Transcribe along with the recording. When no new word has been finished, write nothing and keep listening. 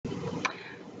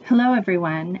Hello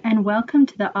everyone, and welcome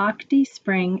to the Octi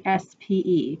Spring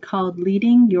SPE called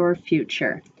Leading Your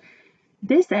Future.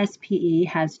 This SPE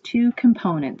has two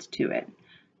components to it.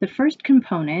 The first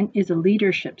component is a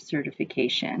leadership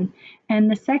certification,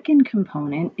 and the second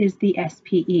component is the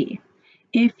SPE.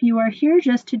 If you are here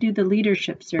just to do the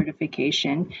leadership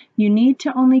certification, you need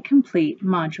to only complete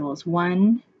modules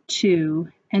 1, 2,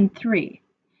 and 3.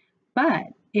 But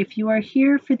if you are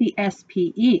here for the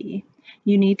SPE,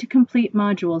 you need to complete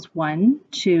modules 1,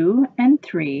 2, and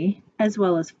 3, as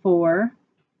well as 4,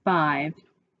 5,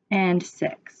 and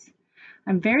 6.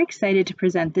 I'm very excited to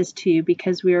present this to you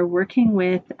because we are working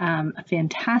with a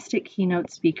fantastic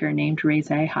keynote speaker named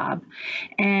Reza Ihab,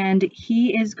 and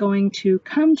he is going to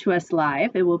come to us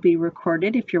live. It will be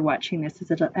recorded if you're watching this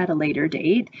at a later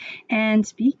date, and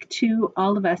speak to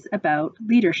all of us about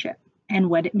leadership and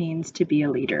what it means to be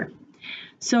a leader.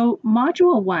 So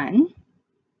Module 1,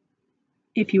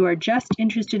 if you are just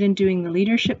interested in doing the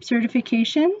leadership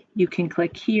certification, you can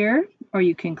click here or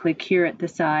you can click here at the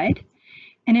side,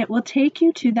 and it will take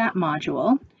you to that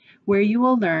module where you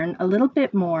will learn a little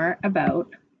bit more about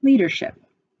leadership.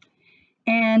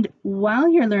 And while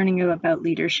you're learning about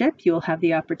leadership, you'll have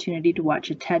the opportunity to watch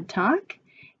a TED Talk,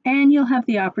 and you'll have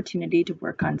the opportunity to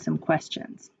work on some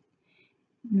questions.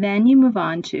 Then you move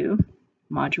on to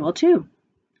Module 2,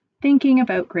 Thinking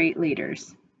About Great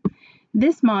Leaders.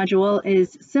 This module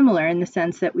is similar in the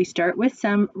sense that we start with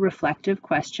some reflective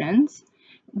questions.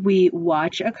 We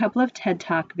watch a couple of TED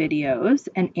Talk videos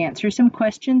and answer some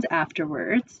questions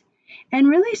afterwards, and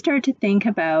really start to think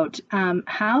about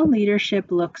how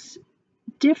leadership looks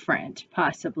different,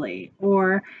 possibly,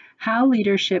 or how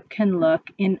leadership can look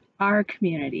in our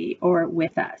community or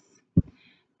with us.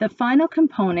 The final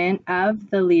component of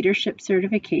the leadership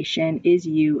certification is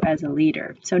you as a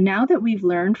leader. So now that we've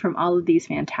learned from all of these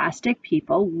fantastic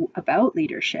people about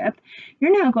leadership,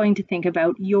 you're now going to think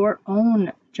about your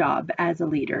own job as a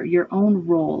leader, your own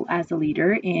role as a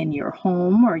leader in your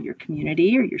home or your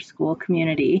community or your school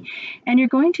community, and you're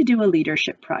going to do a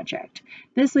leadership project.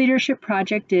 This leadership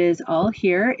project is all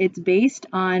here. It's based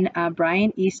on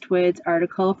Brian Eastwood's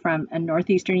article from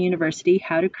Northeastern University,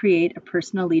 How to Create a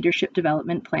Personal Leadership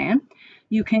Development Plan.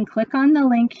 You can click on the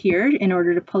link here in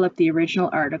order to pull up the original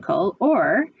article,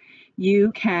 or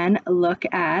you can look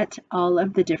at all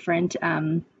of the different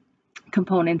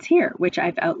components here, which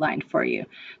I've outlined for you.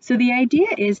 So the idea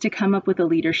is to come up with a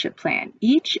leadership plan.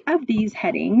 Each of these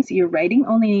headings, your writing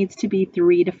only needs to be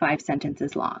 3 to 5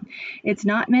 sentences long. It's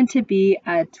not meant to be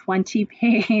a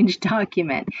 20-page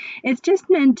document. It's just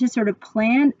meant to sort of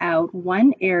plan out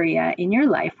one area in your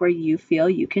life where you feel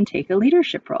you can take a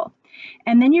leadership role.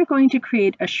 And then you're going to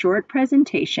create a short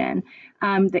presentation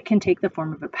that can take the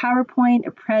form of a PowerPoint,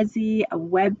 a Prezi, a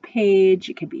web page,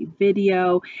 it could be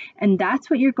video, and that's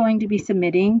what you're going to be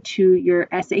submitting to your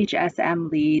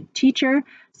SHSM lead teacher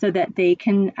so that they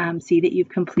can see that you've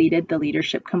completed the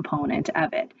leadership component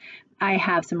of it. I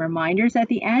have some reminders at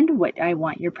the end what I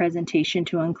want your presentation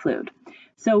to include.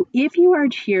 So if you are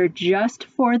here just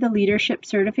for the leadership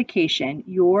certification,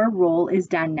 your role is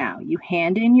done now. You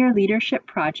hand in your leadership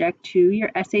project to your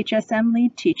SHSM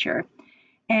lead teacher,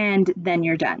 and then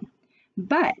you're done.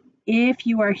 But if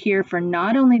you are here for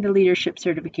not only the leadership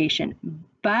certification,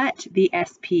 but the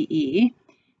SPE,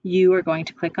 you are going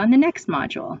to click on the next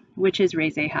module, which is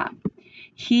Reza Ihab.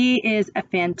 He is a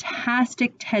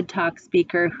fantastic TED Talk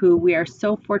speaker who we are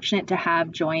so fortunate to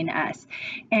have join us.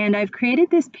 And I've created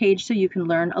this page so you can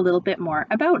learn a little bit more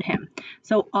about him.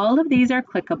 So all of these are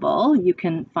clickable. You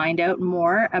can find out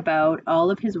more about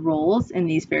all of his roles in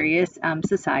these various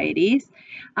societies.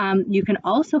 You can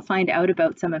also find out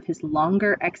about some of his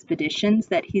longer expeditions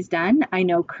that he's done. I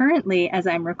know currently, as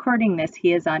I'm recording this,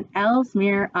 he is on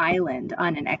Ellesmere Island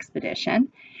on an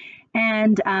expedition.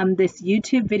 And this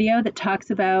YouTube video that talks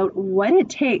about what it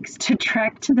takes to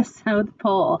trek to the South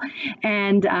Pole.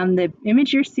 And the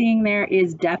image you're seeing there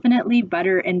is definitely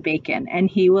butter and bacon, and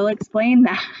he will explain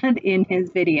that in his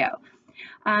video.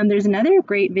 There's another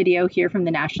great video here from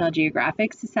the National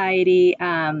Geographic Society,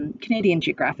 Canadian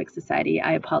Geographic Society,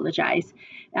 I apologize,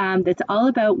 that's all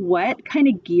about what kind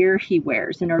of gear he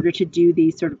wears in order to do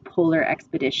these sort of polar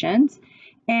expeditions.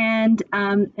 And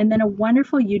then a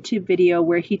wonderful YouTube video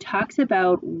where he talks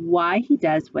about why he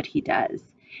does what he does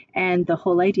and the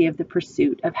whole idea of the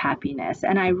pursuit of happiness.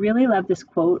 And I really love this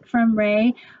quote from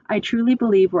Ray. I truly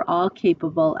believe we're all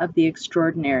capable of the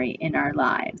extraordinary in our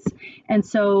lives. And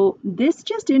so this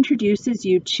just introduces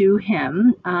you to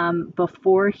him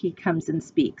before he comes and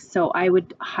speaks. So I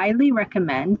would highly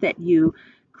recommend that you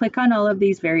click on all of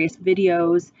these various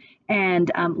videos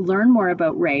and learn more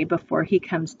about Ray before he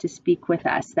comes to speak with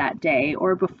us that day,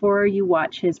 or before you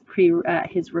watch his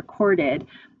recorded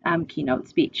keynote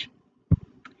speech.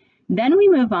 Then we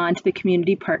move on to the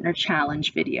Community Partner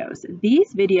Challenge videos.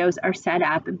 These videos are set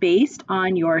up based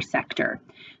on your sector.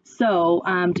 So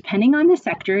depending on the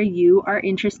sector you are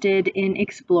interested in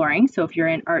exploring, so if you're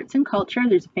in arts and culture,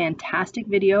 there's a fantastic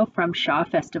video from Shaw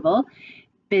Festival.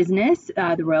 Business,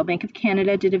 the Royal Bank of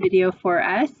Canada did a video for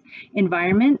us.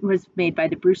 Environment was made by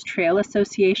the Bruce Trail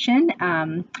Association.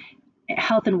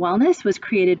 Health and Wellness was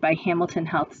created by Hamilton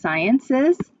Health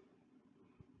Sciences.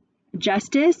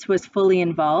 Justice was fully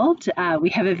involved. We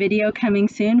have a video coming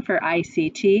soon for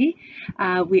ICT.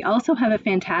 We also have a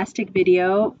fantastic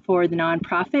video for the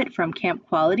nonprofit from Camp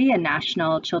Quality, a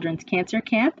national children's cancer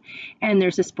camp, and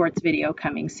there's a sports video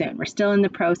coming soon. We're still in the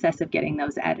process of getting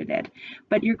those edited.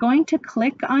 But you're going to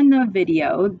click on the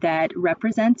video that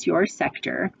represents your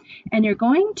sector, and you're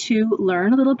going to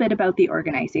learn a little bit about the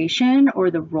organization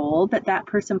or the role that that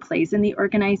person plays in the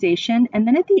organization, and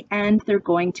then at the end, they're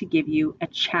going to give you a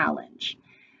challenge.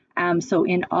 So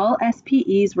in all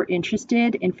SPEs, we're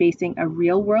interested in facing a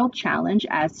real-world challenge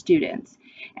as students.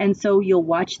 And so you'll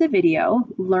watch the video,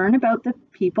 learn about the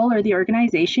people or the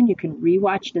organization. You can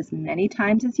rewatch it as many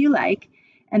times as you like.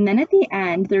 And then at the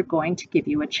end, they're going to give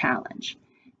you a challenge.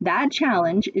 That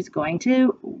challenge is going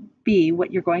to be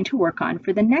what you're going to work on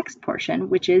for the next portion,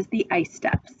 which is the ICE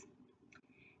steps.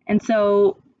 And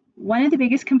so one of the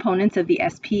biggest components of the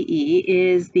SPE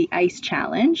is the ICE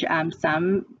challenge.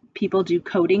 Some people do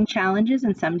coding challenges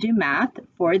and some do math.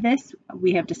 For this,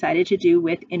 we have decided to do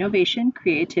with innovation,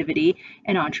 creativity,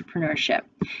 and entrepreneurship.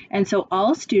 And so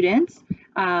all students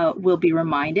will be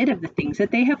reminded of the things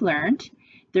that they have learned.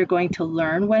 They're going to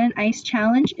learn what an ICE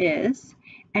challenge is,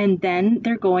 and then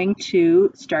they're going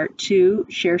to start to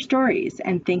share stories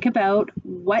and think about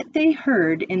what they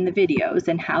heard in the videos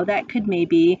and how that could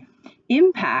maybe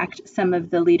impact some of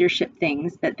the leadership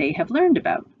things that they have learned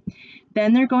about.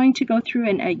 Then they're going to go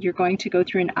through you're going to go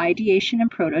through an ideation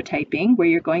and prototyping, where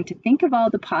you're going to think of all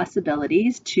the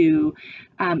possibilities to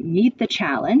meet the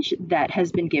challenge that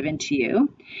has been given to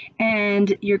you.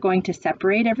 And you're going to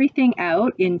separate everything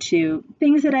out into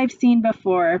things that I've seen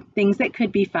before, things that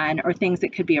could be fun, or things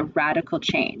that could be a radical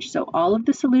change. So all of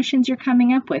the solutions you're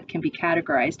coming up with can be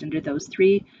categorized under those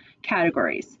three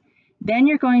categories. Then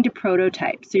you're going to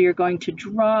prototype. So you're going to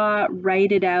draw,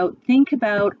 write it out, think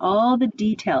about all the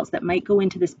details that might go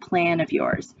into this plan of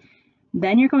yours.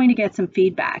 Then you're going to get some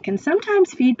feedback. And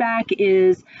sometimes feedback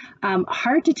is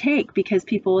hard to take because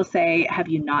people will say, have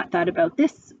you not thought about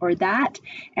this or that?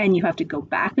 And you have to go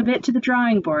back a bit to the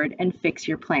drawing board and fix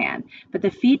your plan. But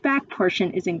the feedback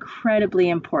portion is incredibly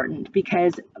important,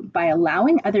 because by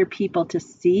allowing other people to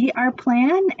see our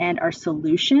plan and our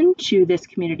solution to this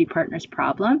community partners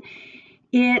problem,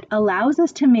 it allows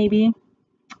us to maybe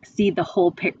see the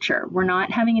whole picture. We're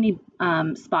not having any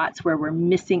spots where we're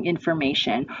missing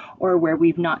information or where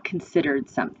we've not considered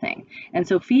something. And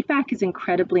so feedback is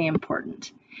incredibly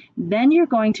important. Then you're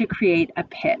going to create a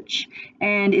pitch,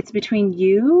 and it's between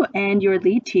you and your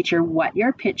lead teacher what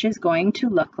your pitch is going to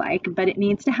look like, but it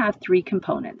needs to have three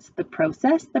components: the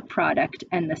process, the product,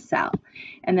 and the sell.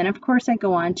 And then of course I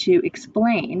go on to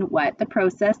explain what the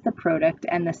process, the product,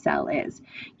 and the sell is.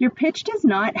 Your pitch does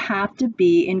not have to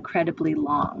be incredibly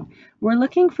long. We're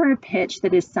looking for a pitch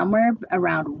that is somewhere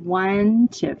around 1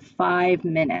 to 5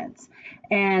 minutes.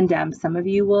 And some of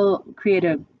you will create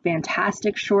a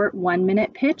fantastic short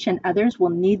 1-minute pitch, and others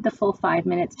will need the full 5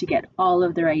 minutes to get all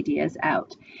of their ideas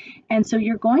out. And so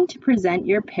you're going to present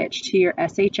your pitch to your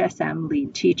SHSM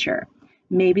lead teacher.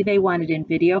 Maybe they want it in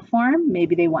video form,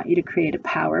 maybe they want you to create a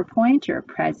PowerPoint or a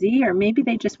Prezi, or maybe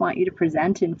they just want you to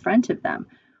present in front of them.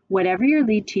 Whatever your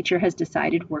lead teacher has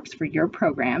decided works for your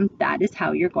program, that is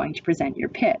how you're going to present your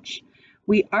pitch.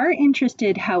 We are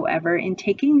interested, however, in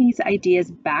taking these ideas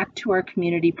back to our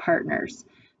community partners.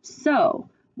 So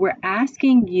we're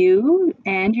asking you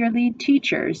and your lead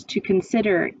teachers to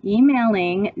consider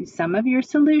emailing some of your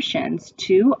solutions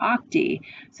to OCTI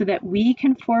so that we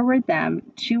can forward them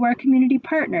to our community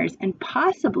partners, and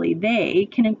possibly they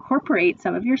can incorporate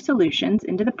some of your solutions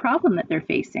into the problem that they're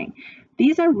facing.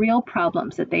 These are real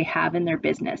problems that they have in their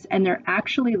business, and they're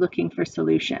actually looking for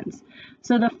solutions.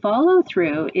 So the follow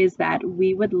through is that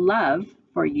we would love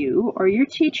for you or your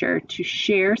teacher to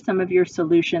share some of your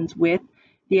solutions with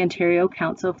the Ontario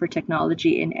Council for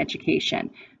Technology in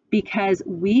Education, because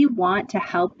we want to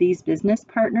help these business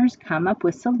partners come up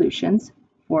with solutions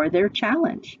for their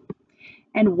challenge.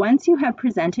 And once you have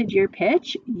presented your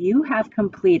pitch, you have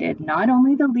completed not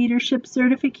only the leadership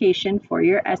certification for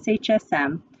your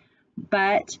SHSM,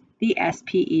 but the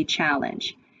SPE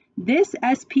challenge. This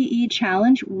SPE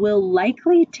challenge will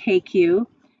likely take you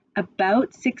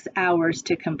about 6 hours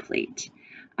to complete.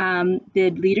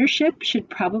 The leadership should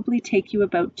probably take you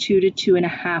about 2 to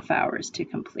 2.5 hours to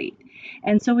complete.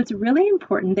 And so it's really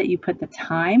important that you put the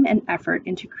time and effort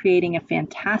into creating a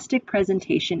fantastic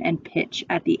presentation and pitch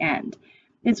at the end.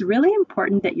 It's really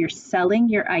important that you're selling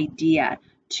your idea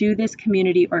to this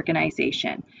community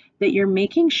organization, that you're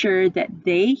making sure that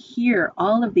they hear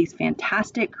all of these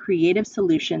fantastic creative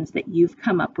solutions that you've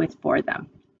come up with for them.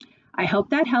 I hope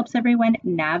that helps everyone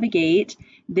navigate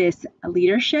this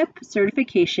leadership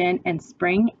certification and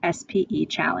spring SPE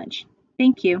challenge.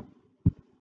 Thank you.